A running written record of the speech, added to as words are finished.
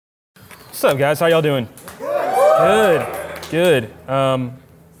What's up, guys? How y'all doing? Good.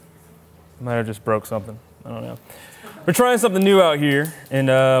 Might have just broke something. I don't know. We're trying something new out here, and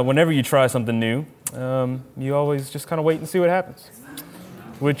whenever you try something new, you always just kind of wait and see what happens,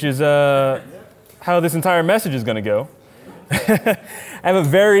 which is how this entire message is going to go. I have a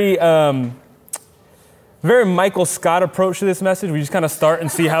very Michael Scott approach to this message. We just kind of start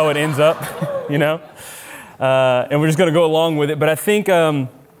and see how it ends up, you know? And we're just going to go along with it. But I think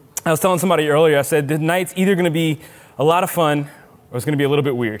I was telling somebody earlier, I said the night's either going to be a lot of fun or it's going to be a little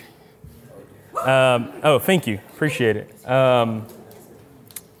bit weird. Thank you. Appreciate it. To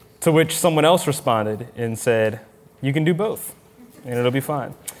which someone else responded and said, you can do both and it'll be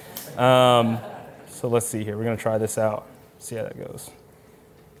fine. So let's see here. We're going to try this out, see how that goes.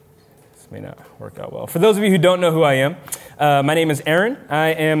 This may not work out well. For those of you who don't know who I am, my name is Aaron. I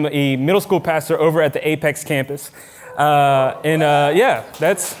am a middle school pastor over at the Apex campus.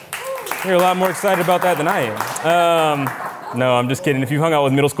 You're a lot more excited about that than I am. No, I'm just kidding. If you've hung out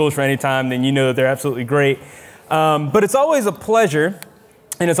with middle schoolers for any time, then you know that they're absolutely great. But it's always a pleasure,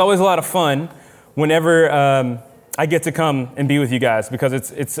 and it's always a lot of fun whenever I get to come and be with you guys, because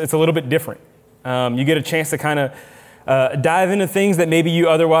it's a little bit different. You get a chance to kind of dive into things that maybe you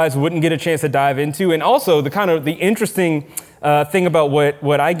otherwise wouldn't get a chance to dive into. And also the interesting thing about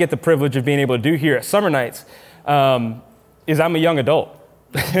what I get the privilege of being able to do here at Summer Nights is I'm a young adult.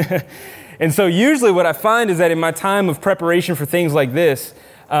 And so usually what I find is that in my time of preparation for things like this,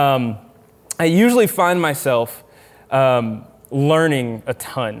 I usually find myself learning a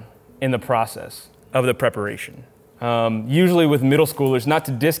ton in the process of the preparation. Usually with middle schoolers, not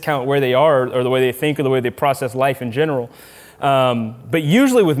to discount where they are or the way they think or the way they process life in general, but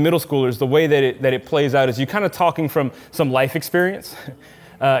usually with middle schoolers, the way that it plays out is you kind of talking from some life experience.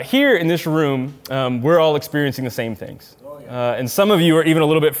 Here in this room, we're all experiencing the same things. And some of you are even a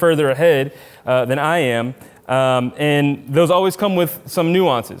little bit further ahead than I am. And those always come with some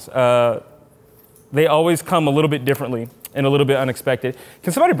nuances. They always come a little bit differently and a little bit unexpected.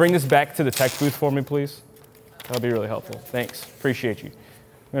 Can somebody bring this back to the tech booth for me, please? That'll be really helpful. Thanks. Appreciate you.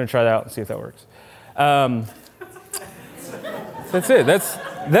 I'm going to try that out and see if that works. That's it.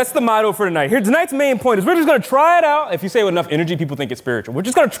 That's the motto for tonight. Here, tonight's main point is we're just going to try it out. If you say it with enough energy, people think it's spiritual. We're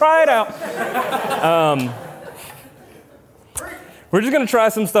just going to try it out. We're just going to try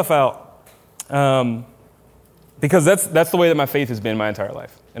some stuff out, because that's the way that my faith has been my entire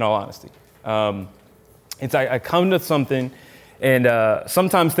life, in all honesty. I come to something, and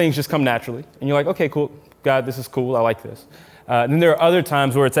sometimes things just come naturally, and you're like, okay, cool, God, this is cool, I like this. Then there are other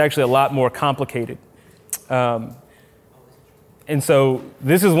times where it's actually a lot more complicated. And so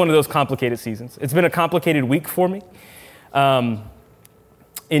this is one of those complicated seasons. It's been a complicated week for me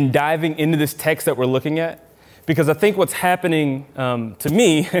in diving into this text that we're looking at. Because I think what's happening to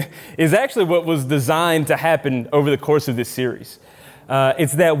me is actually what was designed to happen over the course of this series.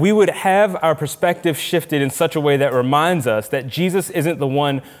 It's that we would have our perspective shifted in such a way that reminds us that Jesus isn't the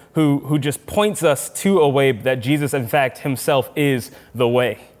one who just points us to a way, but that Jesus, in fact, himself is the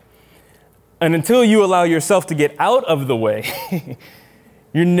way. And until you allow yourself to get out of the way,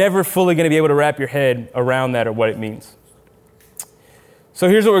 you're never fully going to be able to wrap your head around that or what it means. So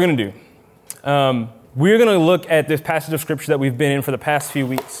here's what we're going to do. We're going to look at this passage of scripture that we've been in for the past few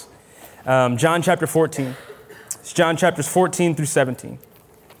weeks. John chapter 14. It's John chapters 14 through 17.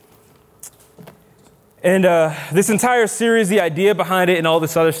 And this entire series, the idea behind it and all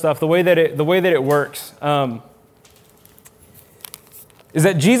this other stuff, the way that it works, is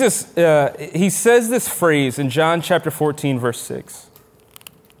that Jesus, he says this phrase in John chapter 14, verse 6,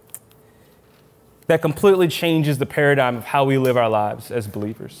 that completely changes the paradigm of how we live our lives as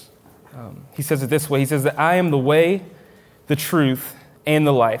believers. He says it this way. He says that I am the way, the truth, and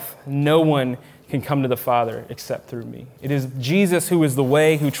the life. No one can come to the Father except through me. It is Jesus who is the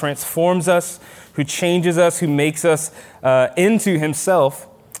way, who transforms us, who changes us, who makes us into himself.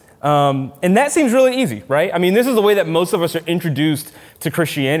 And that seems really easy, right? I mean, this is the way that most of us are introduced to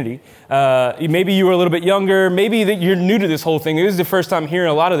Christianity. Maybe you were a little bit younger. Maybe that you're new to this whole thing. This is the first time hearing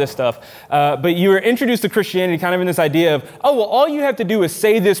a lot of this stuff. But you were introduced to Christianity kind of in this idea of, oh, well, all you have to do is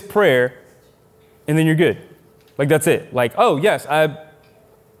say this prayer and then you're good. Like, that's it. Like, oh, yes,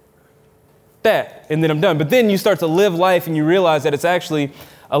 that, and then I'm done. But then you start to live life and you realize that it's actually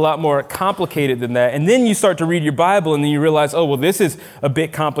a lot more complicated than that. And then you start to read your Bible and then you realize, oh, well, this is a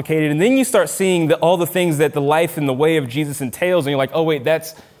bit complicated. And then you start seeing all the things that the life and the way of Jesus entails. And you're like, oh, wait,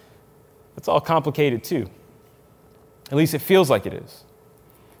 that's all complicated too. At least it feels like it is.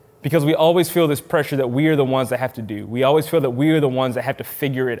 Because we always feel this pressure that we are the ones that have to do. We always feel that we are the ones that have to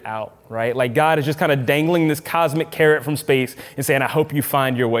figure it out, right? Like God is just kind of dangling this cosmic carrot from space and saying, I hope you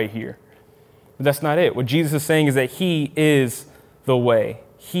find your way here. But that's not it. What Jesus is saying is that he is the way.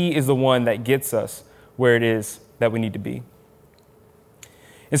 He is the one that gets us where it is that we need to be.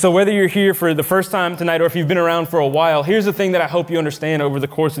 And so whether you're here for the first time tonight or if you've been around for a while, here's the thing that I hope you understand over the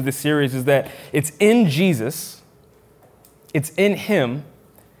course of this series is that it's in Jesus, it's in him,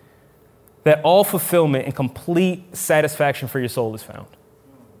 that all fulfillment and complete satisfaction for your soul is found.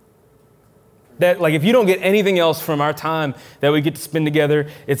 That, like, if you don't get anything else from our time that we get to spend together,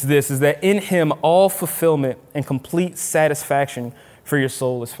 it's this, is that in him, all fulfillment and complete satisfaction for your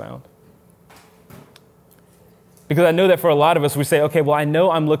soul is found. Because I know that for a lot of us, we say, okay, well, I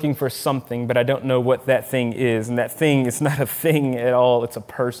know I'm looking for something, but I don't know what that thing is. And that thing is not a thing at all. It's a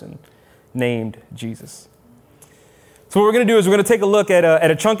person named Jesus. So what we're going to do is we're going to take a look at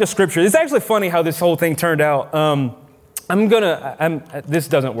a chunk of scripture. It's actually funny how this whole thing turned out. This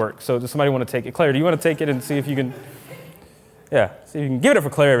doesn't work. So does somebody want to take it? Claire, do you want to take it and see if you can? Yeah, see if you can. Give it up for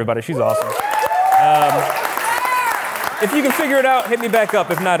Claire, everybody. She's awesome. If you can figure it out, hit me back up.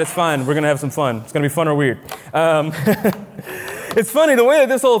 If not, it's fine. We're going to have some fun. It's going to be fun or weird. It's funny, the way that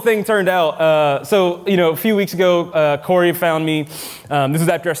this whole thing turned out. A few weeks ago, Corey found me. This was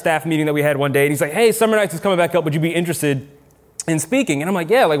after our staff meeting that we had one day. And he's like, hey, Summer Nights is coming back up. Would you be interested in speaking? And I'm like,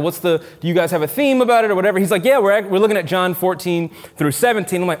 yeah, like do you guys have a theme about it or whatever? He's like, yeah, we're looking at John 14 through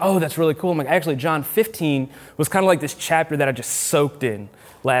 17. I'm like, oh, that's really cool. I'm like, actually, John 15 was kind of like this chapter that I just soaked in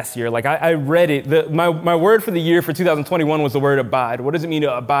last year. Like I read it. My word for the year for 2021 was the word abide. What does it mean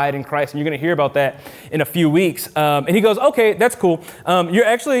to abide in Christ? And you're going to hear about that in a few weeks. And he goes, okay, that's cool. You're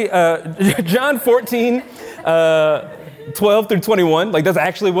actually, John 14, 12 through 21. Like that's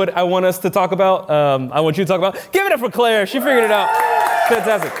actually what I want us to talk about. I want you to talk about. Give it up for Claire. She figured it out.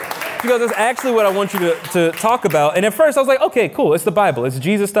 Fantastic. She goes, that's actually what I want you to talk about. And at first I was like, okay, cool. It's the Bible. It's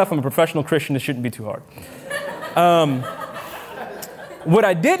Jesus stuff. I'm a professional Christian. It shouldn't be too hard. What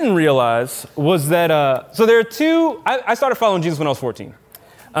I didn't realize was that, so there are two, I started following Jesus when I was 14.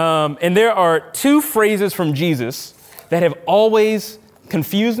 And there are two phrases from Jesus that have always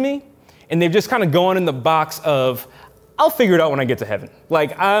confused me. And they've just kind of gone in the box of, I'll figure it out when I get to heaven.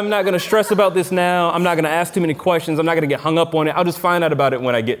 Like, I'm not going to stress about this now. I'm not going to ask too many questions. I'm not going to get hung up on it. I'll just find out about it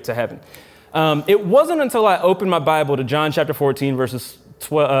when I get to heaven. It wasn't until I opened my Bible to John chapter 14, verses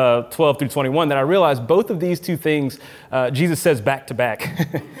 12 through 21 that I realized both of these two things Jesus says back to back.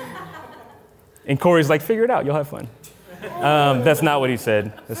 And Corey's like, figure it out. You'll have fun. That's not what he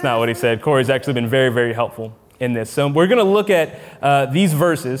said. That's not what he said. Corey's actually been very, very helpful in this. So we're going to look at these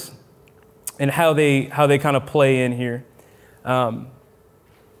verses and how they kind of play in here.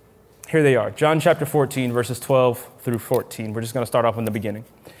 Here they are. John chapter 14, verses 12 through 14. We're just going to start off in the beginning.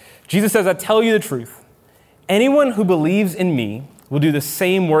 Jesus says, I tell you the truth. Anyone who believes in me will do the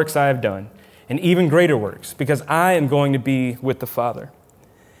same works I have done, and even greater works, because I am going to be with the Father.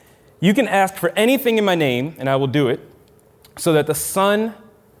 You can ask for anything in my name, and I will do it, so that the Son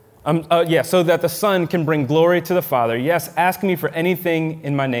can bring glory to the Father. Yes, ask me for anything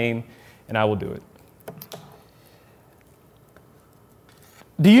in my name, and I will do it.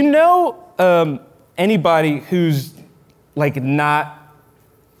 Do you know anybody who's like not?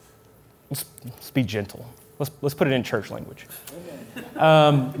 Let's be gentle. Let's put it in church language.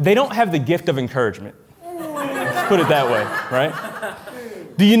 They don't have the gift of encouragement. Let's put it that way, right?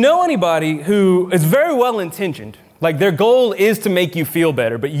 Do you know anybody who is very well intentioned? Like their goal is to make you feel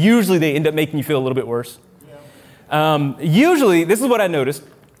better, but usually they end up making you feel a little bit worse. Usually, this is what I noticed.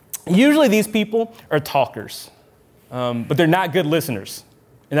 Usually these people are talkers, but they're not good listeners.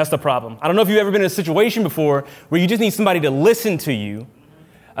 And that's the problem. I don't know if you've ever been in a situation before where you just need somebody to listen to you,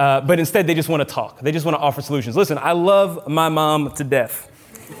 but instead they just want to talk. They just want to offer solutions. Listen, I love my mom to death.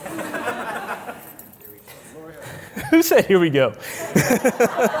 Who said, here we go?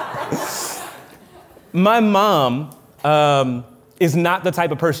 My mom is not the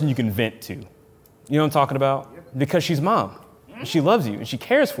type of person you can vent to. You know what I'm talking about? Because she's mom. And she loves you and she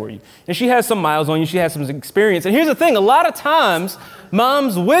cares for you. And she has some miles on you. She has some experience. And here's the thing. A lot of times,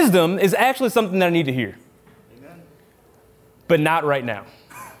 mom's wisdom is actually something that I need to hear. Amen. But not right now.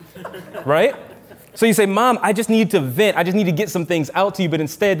 Right? So you say, Mom, I just need to vent. I just need to get some things out to you. But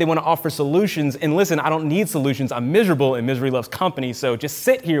instead, they want to offer solutions. And listen, I don't need solutions. I'm miserable and misery loves company. So just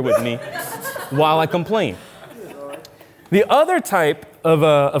sit here with me while I complain. The other type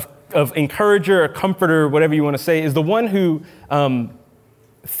of encourager or comforter, whatever you want to say, is the one who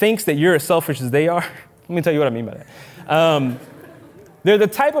thinks that you're as selfish as they are. Let me tell you what I mean by that. They're the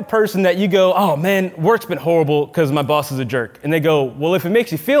type of person that you go, oh man, work's been horrible because my boss is a jerk. And they go, well, if it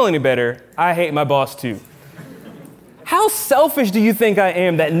makes you feel any better, I hate my boss too. How How selfish do you think I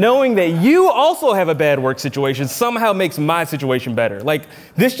am that knowing that you also have a bad work situation somehow makes my situation better? Like,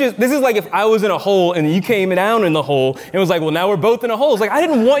 this is like if I was in a hole and you came down in the hole and was like, well, now we're both in a hole. It's like, I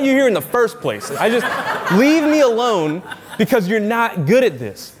didn't want you here in the first place. Leave me alone because you're not good at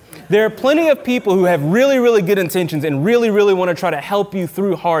this. There are plenty of people who have really, really good intentions and really, really want to try to help you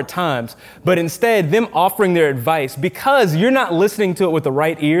through hard times. But instead, them offering their advice because you're not listening to it with the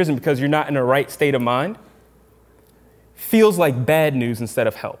right ears and because you're not in the right state of mind, feels like bad news instead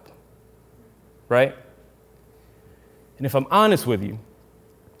of help, right? And if I'm honest with you,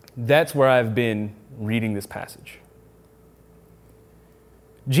 that's where I've been reading this passage.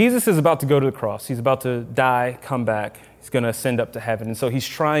 Jesus is about to go to the cross. He's about to die, come back. He's going to ascend up to heaven. And so he's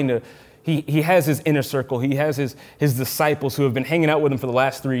trying to, he has his inner circle. He has his disciples who have been hanging out with him for the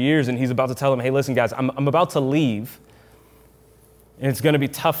last 3 years. And he's about to tell them, hey, listen, guys, I'm about to leave. And it's going to be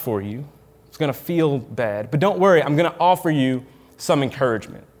tough for you. It's going to feel bad, but don't worry, I'm going to offer you some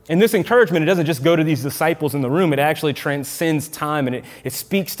encouragement. And this encouragement, it doesn't just go to these disciples in the room. It actually transcends time, and it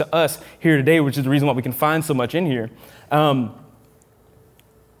speaks to us here today, which is the reason why we can find so much in here. And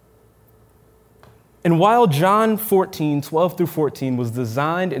while John 14, 12 through 14 was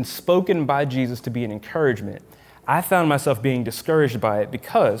designed and spoken by Jesus to be an encouragement, I found myself being discouraged by it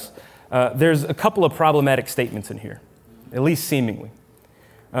because there's a couple of problematic statements in here, at least seemingly.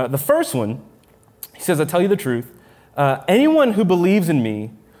 The first one, he says, I tell you the truth, anyone who believes in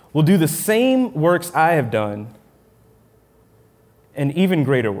me will do the same works I have done and even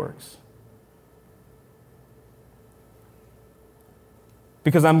greater works.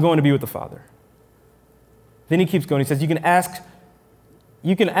 Because I'm going to be with the Father. Then he keeps going. He says, you can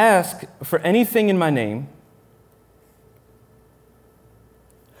ask for anything in my name,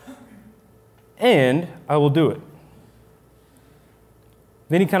 and I will do it.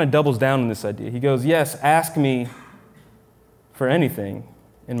 Then he kind of doubles down on this idea. He goes, yes, ask me for anything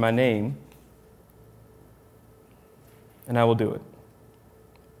in my name, and I will do it.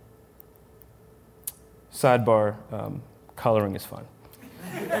 Sidebar, coloring is fun.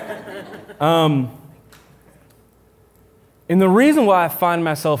 And the reason why I find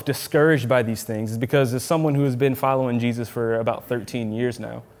myself discouraged by these things is because as someone who has been following Jesus for about 13 years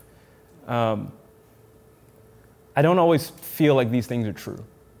now, I don't always feel like these things are true.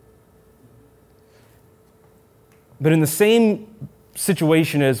 But in the same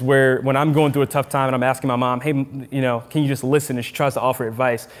situation as when I'm going through a tough time and I'm asking my mom, hey, can you just listen? And she tries to offer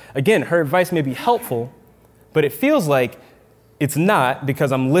advice. Again, her advice may be helpful, but it feels like it's not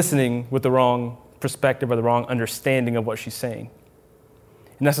because I'm listening with the wrong perspective or the wrong understanding of what she's saying.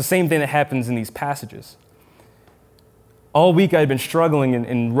 And that's the same thing that happens in these passages. All week I'd been struggling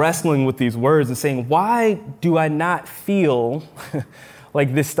and wrestling with these words and saying, why do I not feel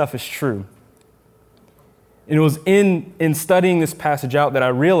like this stuff is true? And it was in studying this passage out that I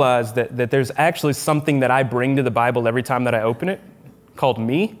realized that there's actually something that I bring to the Bible every time that I open it called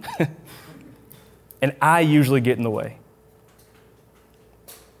me. And I usually get in the way.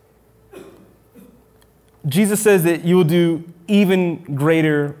 Jesus says that you will do even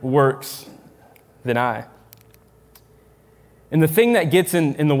greater works than I. And the thing that gets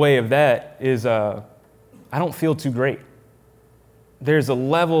in the way of that is I don't feel too great. There's a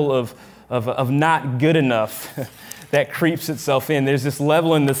level of not good enough that creeps itself in. There's this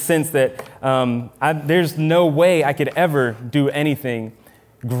level in the sense that there's no way I could ever do anything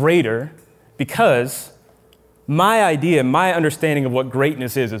greater because my idea, my understanding of what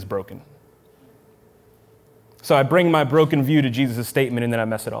greatness is broken. So I bring my broken view to Jesus' statement and then I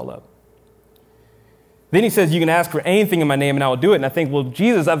mess it all up. Then he says, you can ask for anything in my name and I will do it. And I think, well,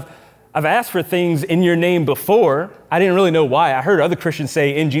 Jesus, I've asked for things in your name before. I didn't really know why. I heard other Christians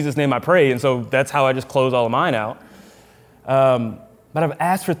say, in Jesus' name I pray. And so that's how I just close all of mine out. But I've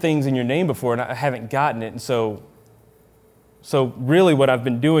asked for things in your name before and I haven't gotten it. And so really what I've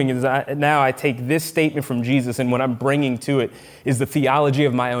been doing is now I take this statement from Jesus and what I'm bringing to it is the theology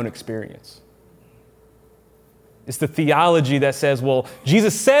of my own experience. It's the theology that says, well,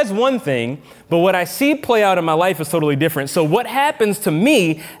 Jesus says one thing, but what I see play out in my life is totally different. So what happens to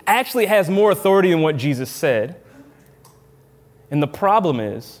me actually has more authority than what Jesus said. And the problem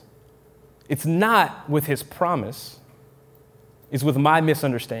is, it's not with his promise, it's with my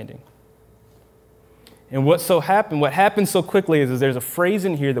misunderstanding. And what happens so quickly is there's a phrase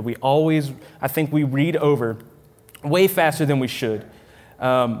in here that I think we read over way faster than we should.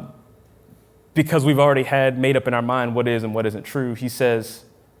 Because we've already had made up in our mind what is and what isn't true. He says,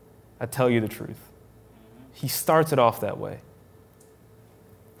 I tell you the truth. He starts it off that way.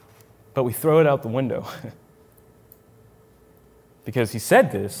 But we throw it out the window. Because he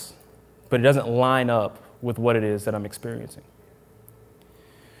said this, but it doesn't line up with what it is that I'm experiencing.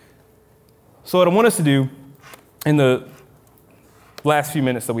 So what I want us to do in the last few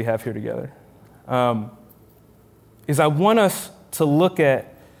minutes that we have here together is I want us to look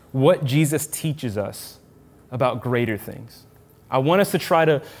at what Jesus teaches us about greater things. I want us to try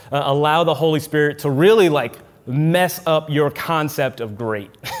to allow the Holy Spirit to really mess up your concept of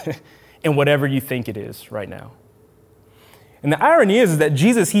great in whatever you think it is right now. And the irony is that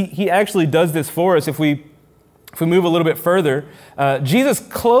Jesus, he actually does this for us. If we move a little bit further, Jesus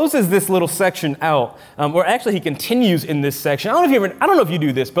closes this little section out, or actually he continues in this section. I don't know if you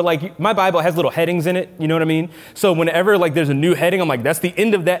do this, but my Bible has little headings in it. You know what I mean? So whenever there's a new heading, I'm like, that's the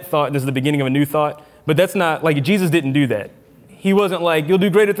end of that thought, and this is the beginning of a new thought. But that's not Jesus didn't do that. He wasn't like, you'll do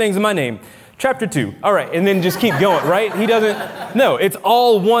greater things in my name. Chapter 2. All right. And then just keep going, right? He doesn't. No, it's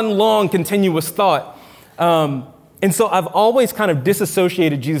all one long continuous thought. And so I've always kind of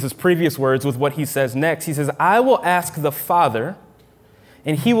disassociated Jesus' previous words with what he says next. He says, I will ask the Father,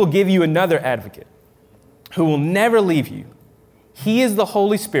 and he will give you another advocate who will never leave you. He is the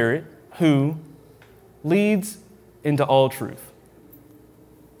Holy Spirit who leads into all truth.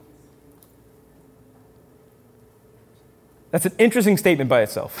 That's an interesting statement by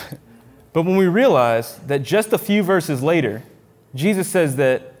itself. But when we realize that just a few verses later, Jesus says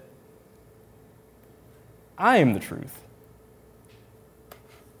that I am the truth.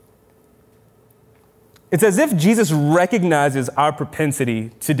 It's as if Jesus recognizes our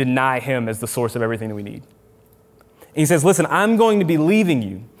propensity to deny him as the source of everything that we need. And he says, listen, I'm going to be leaving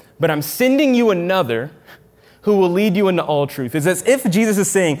you, but I'm sending you another who will lead you into all truth. It's as if Jesus is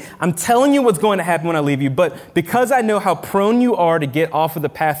saying, I'm telling you what's going to happen when I leave you, but because I know how prone you are to get off of the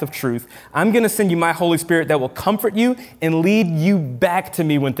path of truth, I'm going to send you my Holy Spirit that will comfort you and lead you back to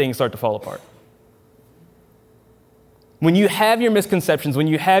me when things start to fall apart. When you have your misconceptions, when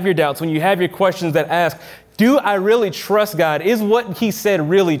you have your doubts, when you have your questions that ask, do I really trust God? Is what he said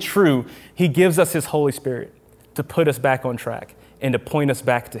really true? He gives us his Holy Spirit to put us back on track and to point us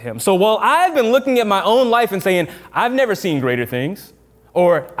back to him. So while I've been looking at my own life and saying, I've never seen greater things,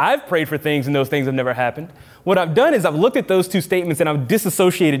 or I've prayed for things and those things have never happened, what I've done is I've looked at those two statements and I've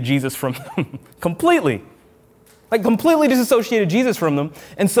disassociated Jesus from them completely. Completely disassociated Jesus from them.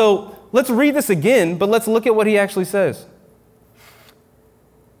 And so let's read this again, but let's look at what he actually says.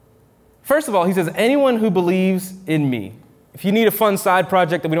 First of all, he says, anyone who believes in me. If you need a fun side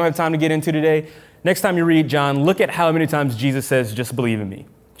project that we don't have time to get into today, next time you read John, look at how many times Jesus says, just believe in me.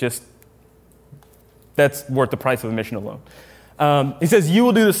 That's worth the price of admission alone. He says, you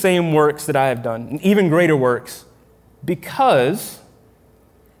will do the same works that I have done, and even greater works, because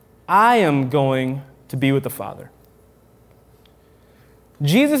I am going to be with the Father.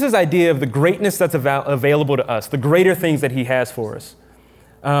 Jesus' idea of the greatness that's available to us, the greater things that he has for us,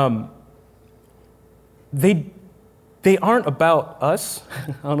 they aren't about us.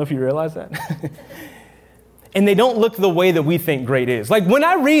 I don't know if you realize that. And they don't look the way that we think great is. When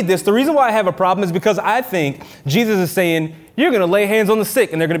I read this, the reason why I have a problem is because I think Jesus is saying, you're going to lay hands on the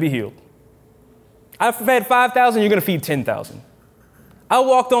sick and they're going to be healed. I've fed 5,000, you're going to feed 10,000. I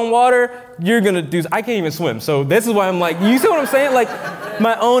walked on water, you're going to do, I can't even swim. So this is why I'm you see what I'm saying?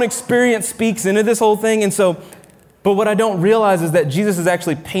 My own experience speaks into this whole thing. And so, but what I don't realize is that Jesus is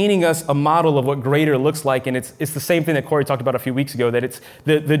actually painting us a model of what greater looks like. And it's the same thing that Corey talked about a few weeks ago, that it's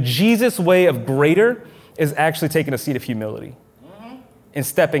the Jesus way of greater is actually taking a seat of humility and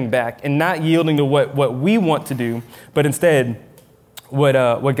stepping back and not yielding to what we want to do, but instead what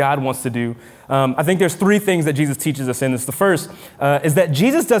God wants to do. I think there's three things that Jesus teaches us in this. The first is that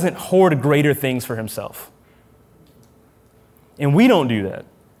Jesus doesn't hoard greater things for himself. And we don't do that.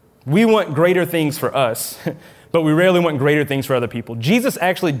 We want greater things for us, but we rarely want greater things for other people. Jesus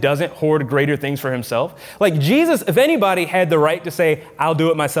actually doesn't hoard greater things for himself. Jesus, if anybody had the right to say, I'll do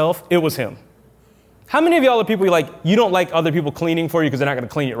it myself, it was him. How many of y'all are people you don't like other people cleaning for you because they're not going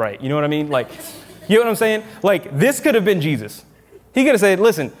to clean it right? You know what I mean? You know what I'm saying? This could have been Jesus. He could have said,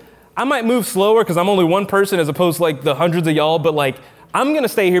 listen, I might move slower because I'm only one person as opposed to the hundreds of y'all, but I'm going to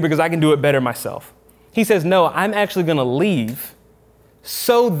stay here because I can do it better myself. He says, no, I'm actually going to leave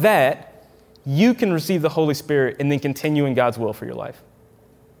so that you can receive the Holy Spirit and then continue in God's will for your life.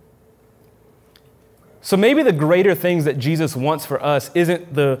 So maybe the greater things that Jesus wants for us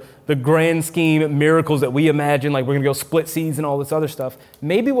isn't the grand scheme miracles that we imagine, we're going to go split seeds and all this other stuff.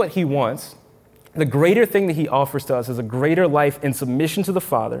 Maybe what he wants, the greater thing that he offers to us, is a greater life in submission to the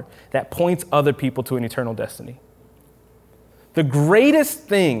Father that points other people to an eternal destiny. The greatest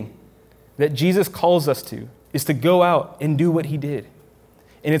thing that Jesus calls us to is to go out and do what he did.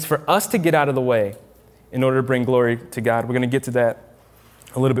 And it's for us to get out of the way in order to bring glory to God. We're going to get to that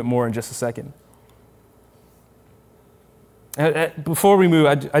a little bit more in just a second. Before we move,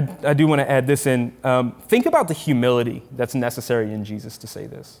 I do want to add this in. Think about the humility that's necessary in Jesus to say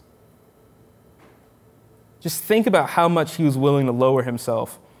this. Just think about how much he was willing to lower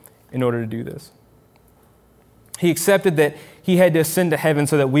himself in order to do this. He accepted that he had to ascend to heaven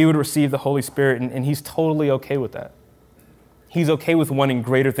so that we would receive the Holy Spirit, and he's totally okay with that. He's okay with wanting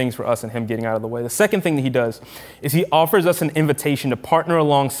greater things for us and him getting out of the way. The second thing that he does is he offers us an invitation to partner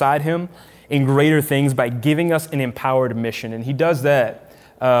alongside him in greater things by giving us an empowered mission. And he does that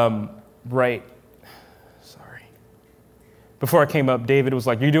Before I came up, David was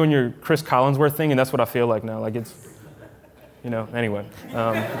like, "You're doing your Chris Collinsworth thing," and that's what I feel like now. Like it's, anyway,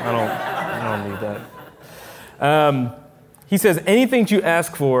 I don't need that. He says, "Anything you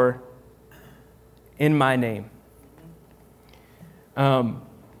ask for in my name." And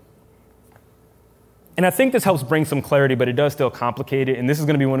I think this helps bring some clarity, but it does still complicate it. And this is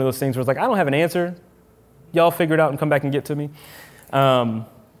going to be one of those things where it's like, I don't have an answer. Y'all figure it out and come back and get to me. But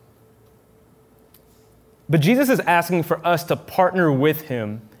Jesus is asking for us to partner with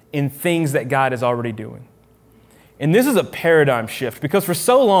him in things that God is already doing. And this is a paradigm shift because for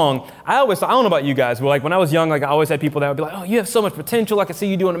so long, I don't know about you guys, but like when I was young, I always had people that would be like, "Oh, you have so much potential. I can see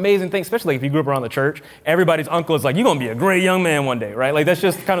you doing amazing things," especially if you grew up around the church. Everybody's uncle is like, "You're going to be a great young man one day," right? Like that's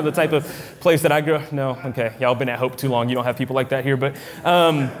just kind of the type of place that I grew up. No, okay. Y'all been at Hope too long. You don't have people like that here. But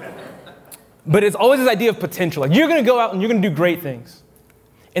it's always this idea of potential. Like you're going to go out and you're going to do great things.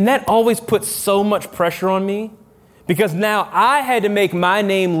 And that always puts so much pressure on me because now I had to make my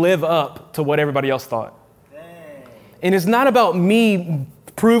name live up to what everybody else thought. And it's not about me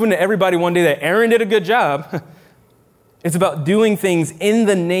proving to everybody one day that Aaron did a good job. It's about doing things in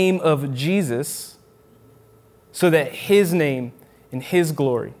the name of Jesus so that his name and his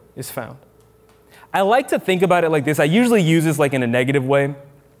glory is found. I like to think about it like this. I usually use this like in a negative way.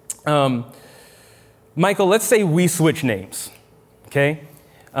 Michael, let's say we switch names, okay?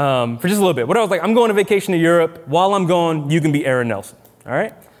 For just a little bit. What I was like, I'm going on vacation to Europe. While I'm gone, you can be Aaron Nelson, all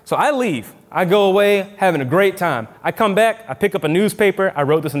right? So I leave. I go away having a great time. I come back. I pick up a newspaper. I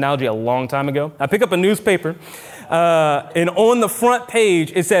wrote this analogy a long time ago. I pick up a newspaper, and on the front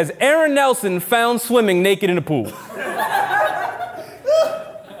page, it says, "Aaron Nelson found swimming naked in a pool."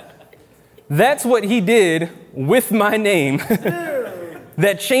 That's what he did with my name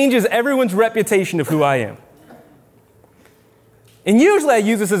that changes everyone's reputation of who I am. And usually I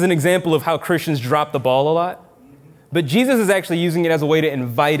use this as an example of how Christians drop the ball a lot. But Jesus is actually using it as a way to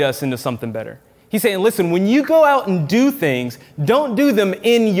invite us into something better. He's saying, listen, when you go out and do things, don't do them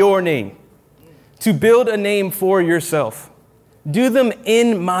in your name to build a name for yourself. Do them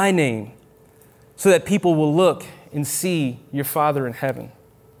in my name so that people will look and see your Father in heaven.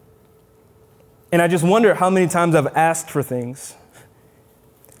 And I just wonder how many times I've asked for things,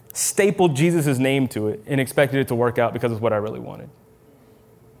 stapled Jesus' name to it, and expected it to work out because it's what I really wanted.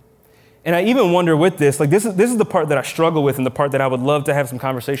 And I even wonder with this, like this is the part that I struggle with and the part that I would love to have some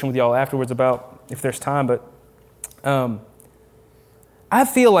conversation with y'all afterwards about if there's time. But I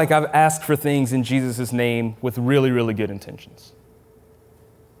feel like I've asked for things in Jesus' name with really, really good intentions.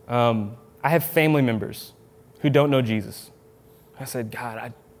 I have family members who don't know Jesus. I said,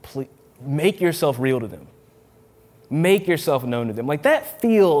 God, please make yourself real to them. Make yourself known to them. Like that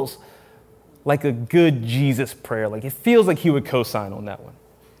feels like a good Jesus prayer. Like it feels like he would co-sign on that one.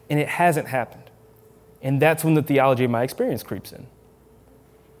 And it hasn't happened. And that's when the theology of my experience creeps in.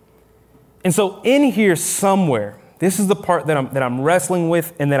 And so in here somewhere, this is the part that I'm wrestling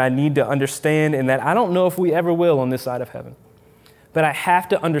with and that I need to understand and that I don't know if we ever will on this side of heaven. But I have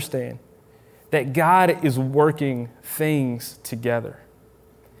to understand that God is working things together.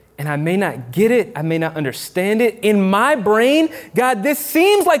 And I may not get it. I may not understand it. In my brain, God, this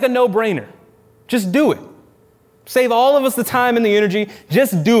seems like a no-brainer. Just do it. Save all of us the time and the energy.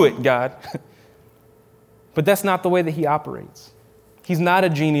 Just do it, God. But that's not the way that he operates. He's not a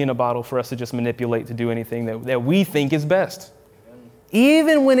genie in a bottle for us to just manipulate to do anything that we think is best,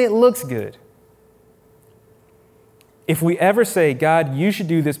 even when it looks good. If we ever say, God, you should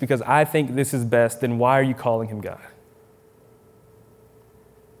do this because I think this is best, then why are you calling him God?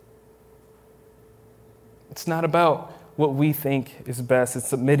 It's not about what we think is best. It's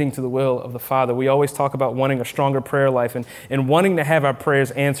submitting to the will of the Father. We always talk about wanting a stronger prayer life and wanting to have our prayers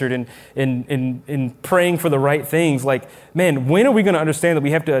answered and praying for the right things. Like, man, when are we going to understand that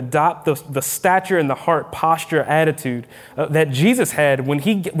we have to adopt the stature and the heart posture attitude that Jesus had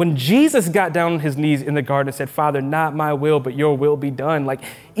when Jesus got down on his knees in the garden and said, Father, not my will, but your will be done. Like,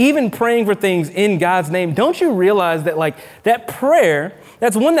 even praying for things in God's name, don't you realize that like that prayer,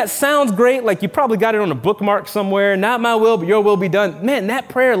 that's one that sounds great, like you probably got it on a bookmark somewhere, not my will, but your will be done. Man, that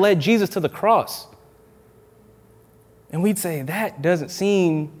prayer led Jesus to the cross. And we'd say, that doesn't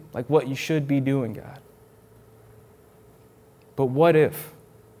seem like what you should be doing, God. But what if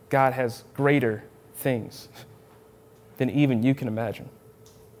God has greater things than even you can imagine?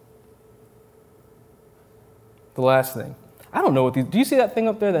 The last thing. I don't know what these, do you see that thing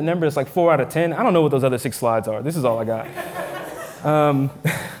up there? That number is like 4 out of 10? I don't know what those other 6 slides are. This is all I got.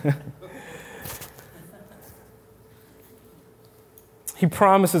 He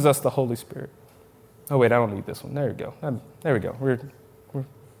promises us the Holy Spirit. Oh, wait, I don't need this one. There we go. There we go. We're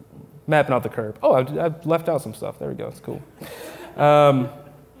mapping out the curve. Oh, I left out some stuff. There we go. It's cool.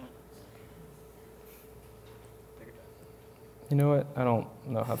 You know what? I don't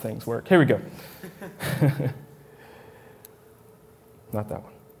know how things work. Here we go. Not that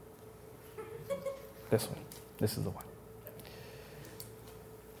one. This one. This is the one.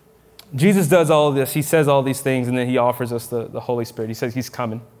 Jesus does all of this. He says all these things, and then he offers us the Holy Spirit. He says he's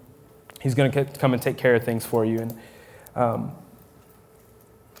coming. He's going to come and take care of things for you. And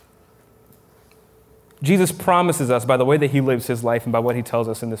Jesus promises us, by the way that he lives his life and by what he tells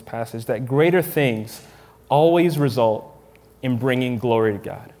us in this passage, that greater things always result in bringing glory to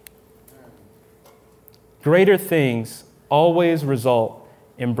God. Greater things always result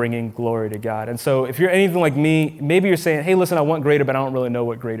in bringing glory to God. And so if you're anything like me, maybe you're saying, hey, listen, I want greater, but I don't really know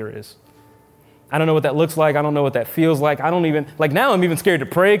what greater is. I don't know what that looks like. I don't know what that feels like. I don't even, like now I'm even scared to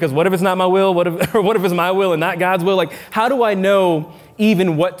pray because what if it's not my will? What if it's my will and not God's will? Like, how do I know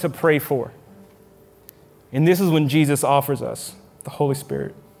even what to pray for? And this is when Jesus offers us the Holy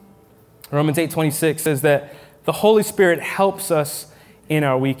Spirit. Romans 8:26 says that the Holy Spirit helps us in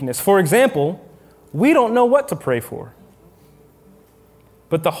our weakness. For example, we don't know what to pray for,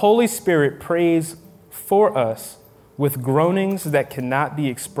 but the Holy Spirit prays for us with groanings that cannot be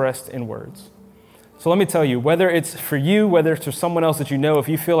expressed in words. So let me tell you, whether it's for you, whether it's for someone else that you know, if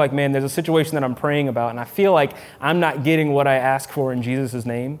you feel like, man, there's a situation that I'm praying about and I feel like I'm not getting what I ask for in Jesus'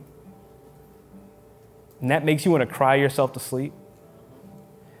 name, and that makes you want to cry yourself to sleep.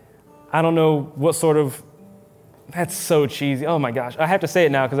 I don't know what sort of, that's so cheesy. Oh my gosh, I have to say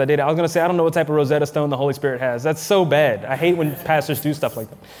it now because I did it. I was going to say, I don't know what type of Rosetta Stone the Holy Spirit has. That's so bad. I hate when pastors do stuff like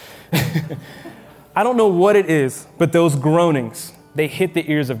that. I don't know what it is, but those groanings, they hit the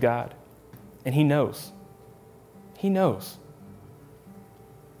ears of God. And he knows. He knows.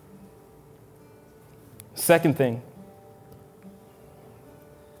 Second thing.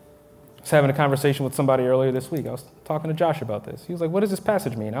 I was having a conversation with somebody earlier this week. I was talking to Josh about this. He was like, what does this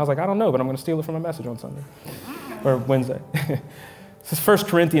passage mean? I was like, I don't know, but I'm going to steal it from a message on Sunday. Or Wednesday. This is 1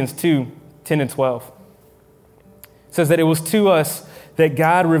 Corinthians 2:10 and 12. It says that it was to us that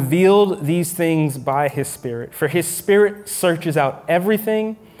God revealed these things by his Spirit. For his Spirit searches out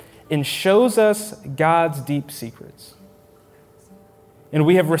everything and shows us God's deep secrets. And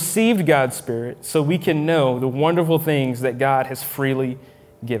we have received God's Spirit so we can know the wonderful things that God has freely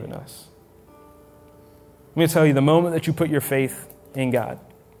given us. Let me tell you, the moment that you put your faith in God,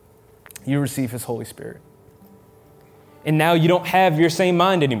 you receive his Holy Spirit. And now you don't have your same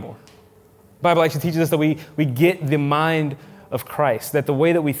mind anymore. The Bible actually teaches us that we get the mind of Christ, that the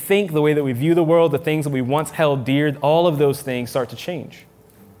way that we think, the way that we view the world, the things that we once held dear, all of those things start to change.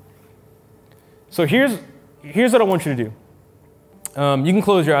 So here's what I want you to do. You can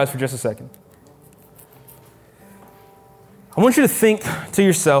close your eyes for just a second. I want you to think to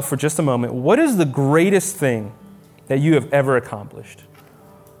yourself for just a moment, what is the greatest thing that you have ever accomplished?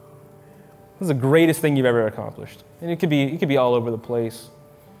 What is the greatest thing you've ever accomplished? And it could be all over the place.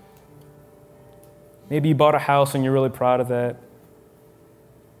 Maybe you bought a house and you're really proud of that.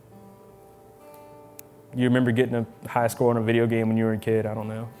 You remember getting a high score on a video game when you were a kid, I don't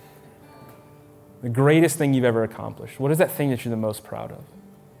know. The greatest thing you've ever accomplished. What is that thing that you're the most proud of?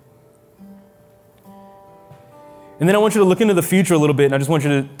 And then I want you to look into the future a little bit, and I just want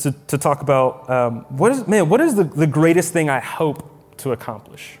you to talk about what is the greatest thing I hope to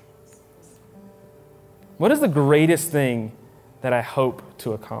accomplish? What is the greatest thing that I hope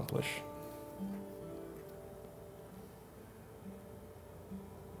to accomplish?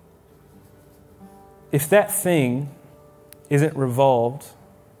 If that thing isn't revolved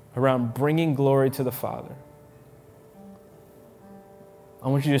around bringing glory to the Father, I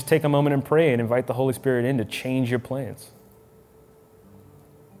want you to just take a moment and pray and invite the Holy Spirit in to change your plans.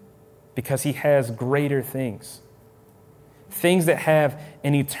 Because he has greater things. Things that have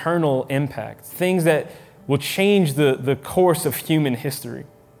an eternal impact. Things that will change the course of human history.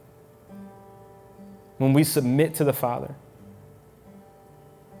 When we submit to the Father.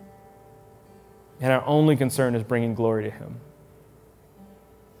 And our only concern is bringing glory to him.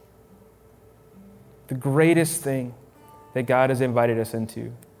 The greatest thing that God has invited us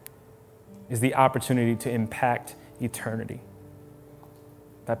into is the opportunity to impact eternity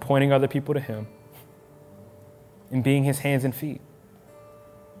by pointing other people to him and being his hands and feet.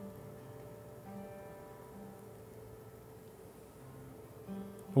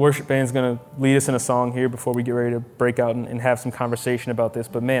 The worship band's going to lead us in a song here before we get ready to break out and have some conversation about this.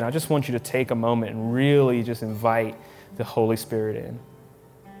 But man, I just want you to take a moment and really just invite the Holy Spirit in.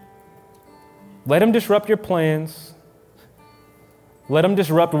 Let him disrupt your plans. Let him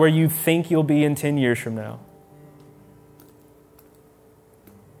disrupt where you think you'll be in 10 years from now.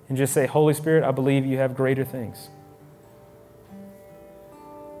 And just say, Holy Spirit, I believe you have greater things.